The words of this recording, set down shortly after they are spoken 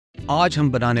आज हम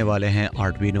बनाने वाले हैं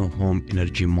Arduino Home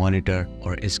Energy Monitor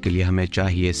और इसके लिए हमें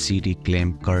चाहिए CD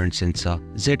Claim Current Sensor,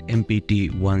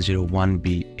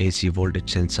 ZMPT101B AC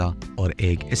Voltage Sensor और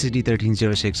एक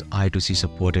SSD1306 I2C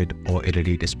supported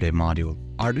OLED display module।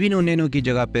 Arduino Nano की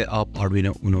जगह पे आप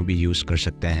Arduino Uno भी यूज कर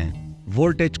सकते हैं।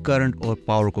 वोल्टेज, करंट और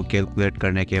पावर को कैलकुलेट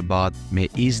करने के बाद मैं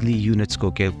इजीली यूनिट्स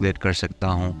को कैलकुलेट कर सकता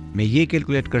हूं। मैं ये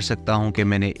कैलकुलेट कर सकता हूं कि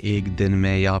मैंने एक दिन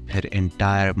में या फिर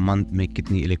एंटायर मंथ में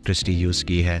कितनी इलेक्ट्रिसिटी यूज़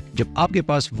की है। जब आपके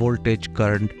पास वोल्टेज,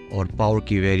 करंट और पावर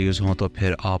की वैल्यूज़ हों तो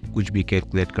फिर आप कुछ भी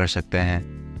कैलकुलेट कर सकते हैं।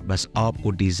 बस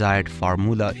आपको डिजायर्ड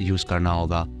फार्मूला यूज़ करना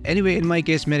होगा। एनीवे, इन माय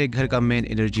केस मेरे घर का मेन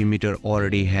एनर्जी मीटर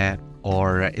ऑलरेडी है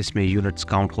और इसमें यूनिट्स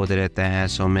काउंट होते रहते हैं।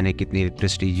 सो मैंने कितनी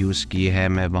इलेक्ट्रिसिटी यूज़ की है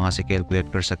मैं वहाँ से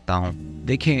कैलकुलेट कर सकता हूँ।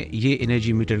 देखें, ये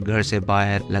एनर्जी मीटर घर से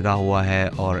बाहर लगा हुआ है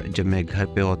और जब मैं घर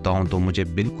पे होता हूँ तो मुझे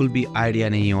बिल्कुल भी आइडिया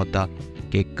नहीं होता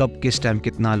कि कब किस टाइम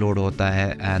कितना लोड होता है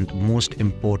एंड मोस्ट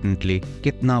इम्पोर्टेंटली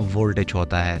कितना वोल्टेज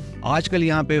होता है। आजकल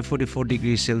यहाँ पे 44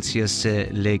 डिग्री सेल्सियस से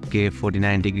लेके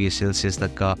 49 डिग्री सेल्सियस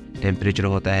तक का टेम्परेचर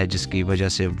होता है, जिसकी वजह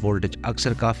से वोल्टेज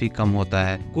अक्सर काफ़ी कम होता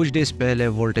है। कुछ डेज पहले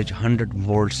वोल्टेज 100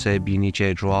 वोल्ट से भी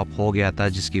नीचे ड्रॉप हो गया था,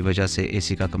 जिसकी वजह से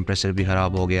एसी का कंप्रेसर भी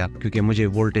खराब हो गया क्योंकि मुझे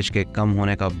वोल्टेज के कम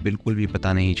होने का बिल्कुल भी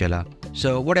पता नहीं चला।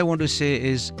 So what I want to say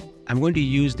is I'm going to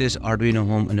use this Arduino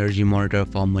Home Energy Monitor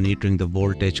for monitoring the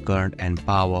voltage, current and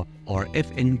power, और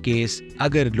if in case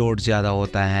अगर लोड ज़्यादा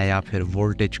होता है या फिर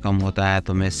वोल्टेज कम होता है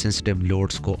तो मैं सेंसिटिव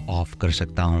लोड्स को ऑफ कर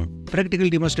सकता हूँ। प्रैक्टिकल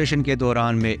डेमोन्स्ट्रेशन के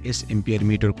दौरान मैं इस एम्पियर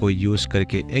मीटर को यूज़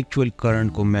करके एक्चुअल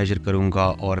करंट को मेजर करूँगा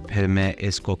और फिर मैं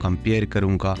इसको कंपेयर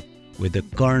करूँगा with the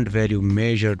current value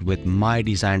measured with my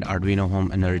designed Arduino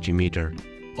Home Energy Meter।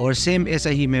 और सेम ऐसा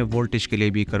ही मैं वोल्टेज के लिए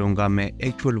भी करूँगा। मैं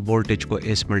एक्चुअल वोल्टेज को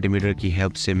इस मल्टीमीटर की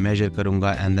हेल्प से मेजर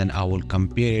करूँगा and then I will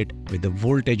compare it with the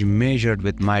voltage measured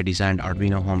with my designed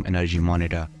Arduino Home Energy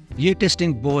Monitor। ये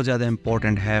टेस्टिंग बहुत ज़्यादा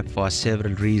इंपॉर्टेंट है फॉर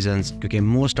सेवरल रीजंस, क्योंकि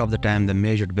most of the time the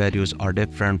measured values are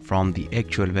different from the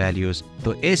actual values.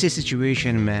 तो ऐसी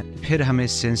situation में फिर हमें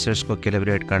सेंसर्स को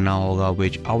कैलिब्रेट करना होगा,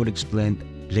 which I will explain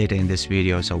later in this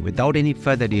video। So without any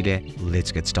further delay,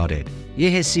 let's get started। ये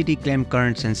है CD Claim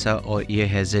Current Sensor और ये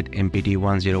है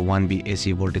ZMPT101B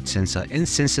AC Voltage Sensor। इन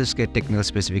सेंसर्स के टेक्निकल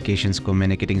स्पेसिफिकेशंस को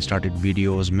मैंने गेटिंग स्टार्टेड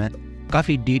वीडियोस में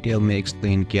काफ़ी डिटेल में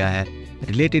एक्सप्लेन किया है।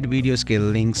 रिलेटेड वीडियोस के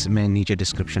लिंक्स मैं नीचे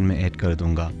डिस्क्रिप्शन में ऐड कर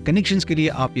दूंगा। कनेक्शंस के लिए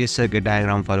आप ये सर्किट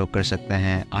डायग्राम फॉलो कर सकते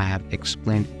हैं। I have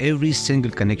explained every single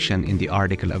connection in the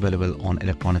article available on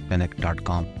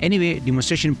electronicpanic.com। Anyway,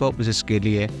 demonstration purposes के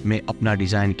लिए मैं अपना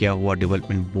डिजाइन किया हुआ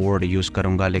डेवलपमेंट बोर्ड यूज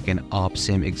करूंगा, लेकिन आप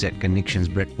सेम एग्जैक्ट कनेक्शंस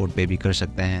ब्रेडबोर्ड पे भी कर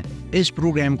सकते हैं। इस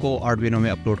प्रोग्राम को Arduino में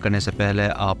अपलोड करने से पहले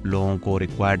आप लोगों को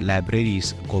रिक्वायर्ड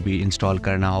लाइब्रेरीज को भी इंस्टॉल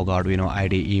करना होगा Arduino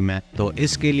IDE में। तो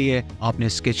इसके लिए आपने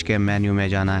स्केच के मेन्यू में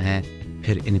जाना है,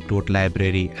 फिर include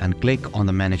library and click on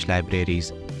the manage libraries।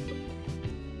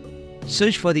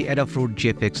 Search for the Adafruit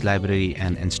JPEX library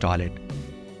and install it।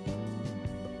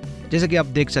 जैसा कि आप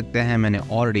देख सकते हैं मैंने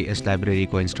ऑलरेडी इस लाइब्रेरी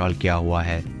को इंस्टॉल किया हुआ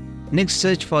है। Next,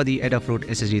 search for the Adafruit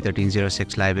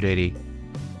SSD1306 library।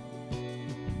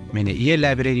 मैंने ये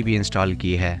लाइब्रेरी भी इंस्टॉल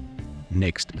की है।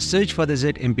 Next, search for the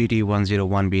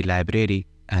ZMPT101B library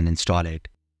and install it।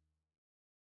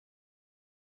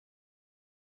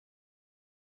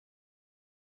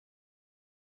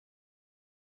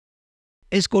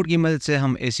 इस कोड की मदद से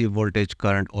हम एसी वोल्टेज,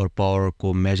 करंट और पावर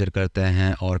को मेजर करते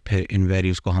हैं और फिर इन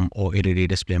वैल्यूज को हम OLED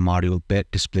डिस्प्ले मॉड्यूल पे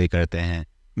डिस्प्ले करते हैं।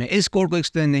 मैं इस कोड को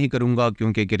एक्सप्लेन नहीं करूंगा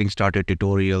क्योंकि गेटिंग स्टार्टेड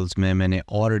ट्यूटोरियल्स में मैंने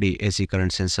ऑलरेडी एसी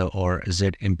करंट सेंसर और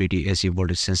ZMPT एसी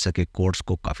वोल्टेज सेंसर के कोड्स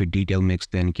को काफ़ी डिटेल में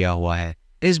एक्सप्लेन किया हुआ है।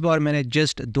 इस बार मैंने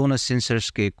जस्ट दोनों सेंसर्स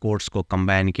के कोड्स को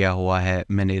कंबाइन किया हुआ है।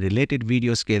 मैंने रिलेटेड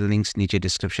वीडियोस के लिंक्स नीचे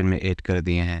डिस्क्रिप्शन में ऐड कर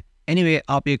दिए हैं। एनीवे,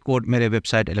 आप ये कोड मेरे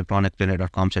वेबसाइट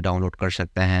electronicpanic.com से डाउनलोड कर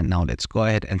सकते हैं। Now let's go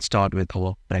ahead and start with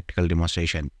our practical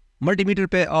demonstration. Multimeter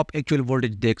पे आप एक्चुअल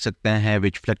वोल्टेज देख सकते हैं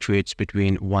विच फ्लक्चुएट्स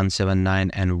बिटवीन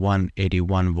 179 एंड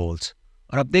 181 वोल्ट्स,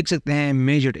 और आप देख सकते हैं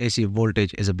measured AC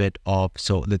voltage is a bit of.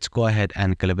 So let's go ahead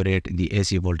and calibrate the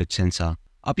AC voltage sensor.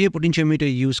 आप ये पोटेंशियोमीटर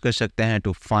यूज कर सकते हैं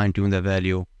to fine tune the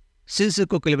value. Sensor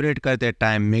को कैलिब्रेट करते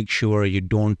time make sure you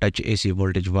don't touch AC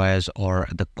voltage wires और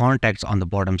the contacts on the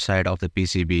bottom side of the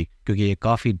PCB, क्योंकि ये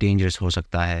काफ़ी डेंजरस हो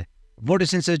सकता है। वोल्टेज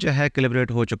सेंसर जो है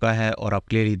कैलिब्रेट हो चुका है और आप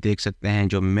क्लियरली देख सकते हैं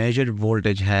जो मेजर्ड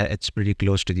वोल्टेज है it's pretty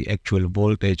close to the actual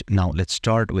voltage. Now let's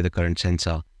start with the current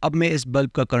sensor. अब मैं इस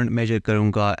बल्ब का करंट मेजर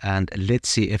करूंगा and let's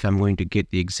see if I am going to get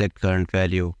the exact current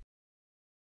value.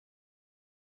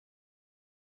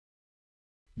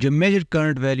 जो major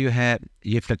current value है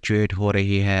ये fluctuate हो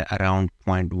रही है around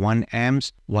 0.1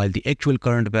 AIIMS, while the actual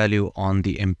current value on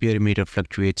the ampere meter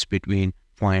fluctuates between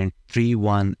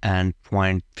 0.31 and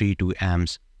 0.32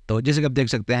 amps। तो जैसे कि आप देख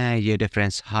सकते हैं ये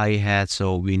डिफरेंस हाई है,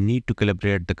 so we need to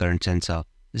calibrate the current sensor.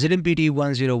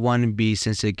 ZMPT101B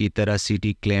sensor की तरह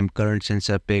CT क्लेम करंट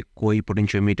सेंसर पे कोई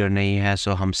पोटेंशियोमीटर नहीं है,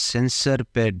 सो हम सेंसर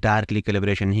पे डायरेक्टली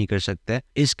कैलिब्रेशन नहीं कर सकते।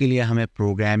 इसके लिए हमें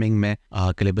प्रोग्रामिंग में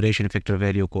कैलिब्रेशन फैक्टर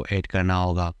वैल्यू को ऐड करना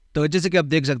होगा। तो जैसे कि आप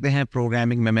देख सकते हैं,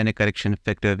 प्रोग्रामिंग में मैंने करेक्शन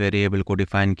फैक्टर वेरिएबल को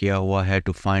डिफाइन किया हुआ है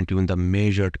to fine tune the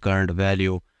measured current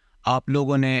value. आप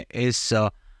लोगों ने इस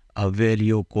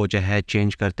वैल्यू को जो है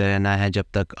चेंज करते रहना है जब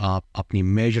तक आप अपनी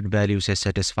मेजर्ड वैल्यू से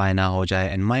सेटिस्फाई ना हो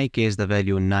जाए। इन my case the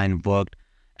value 9 worked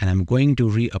and I'm going to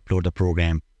re-upload the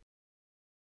program।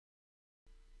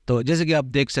 तो जैसे कि आप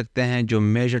देख सकते हैं, जो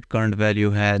measured current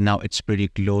value है now it's pretty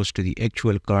close to the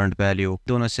actual current value।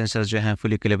 दोनों सेंसर्स जो हैं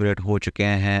fully calibrate हो चुके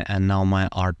हैं and now my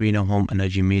Arduino Home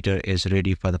Energy Monitor is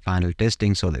ready for the final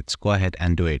testing, so let's go ahead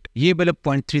and do it। ये bulb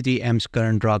 0.33 amps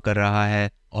current draw कर रहा है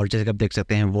और जैसे कि आप देख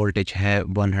सकते हैं वोल्टेज है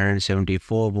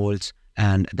 174 volts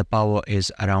and the power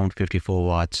is around 54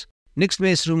 watts। Next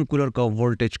मैं इस रूम कूलर का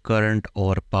वोल्टेज करंट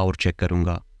और पावर चेक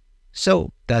करूंगा। So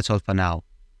that's all for now।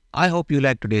 I hope you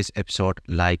liked today's episode.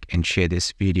 Like and share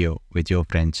this video with your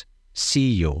friends। See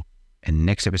you in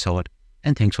next episode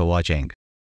and thanks for watching।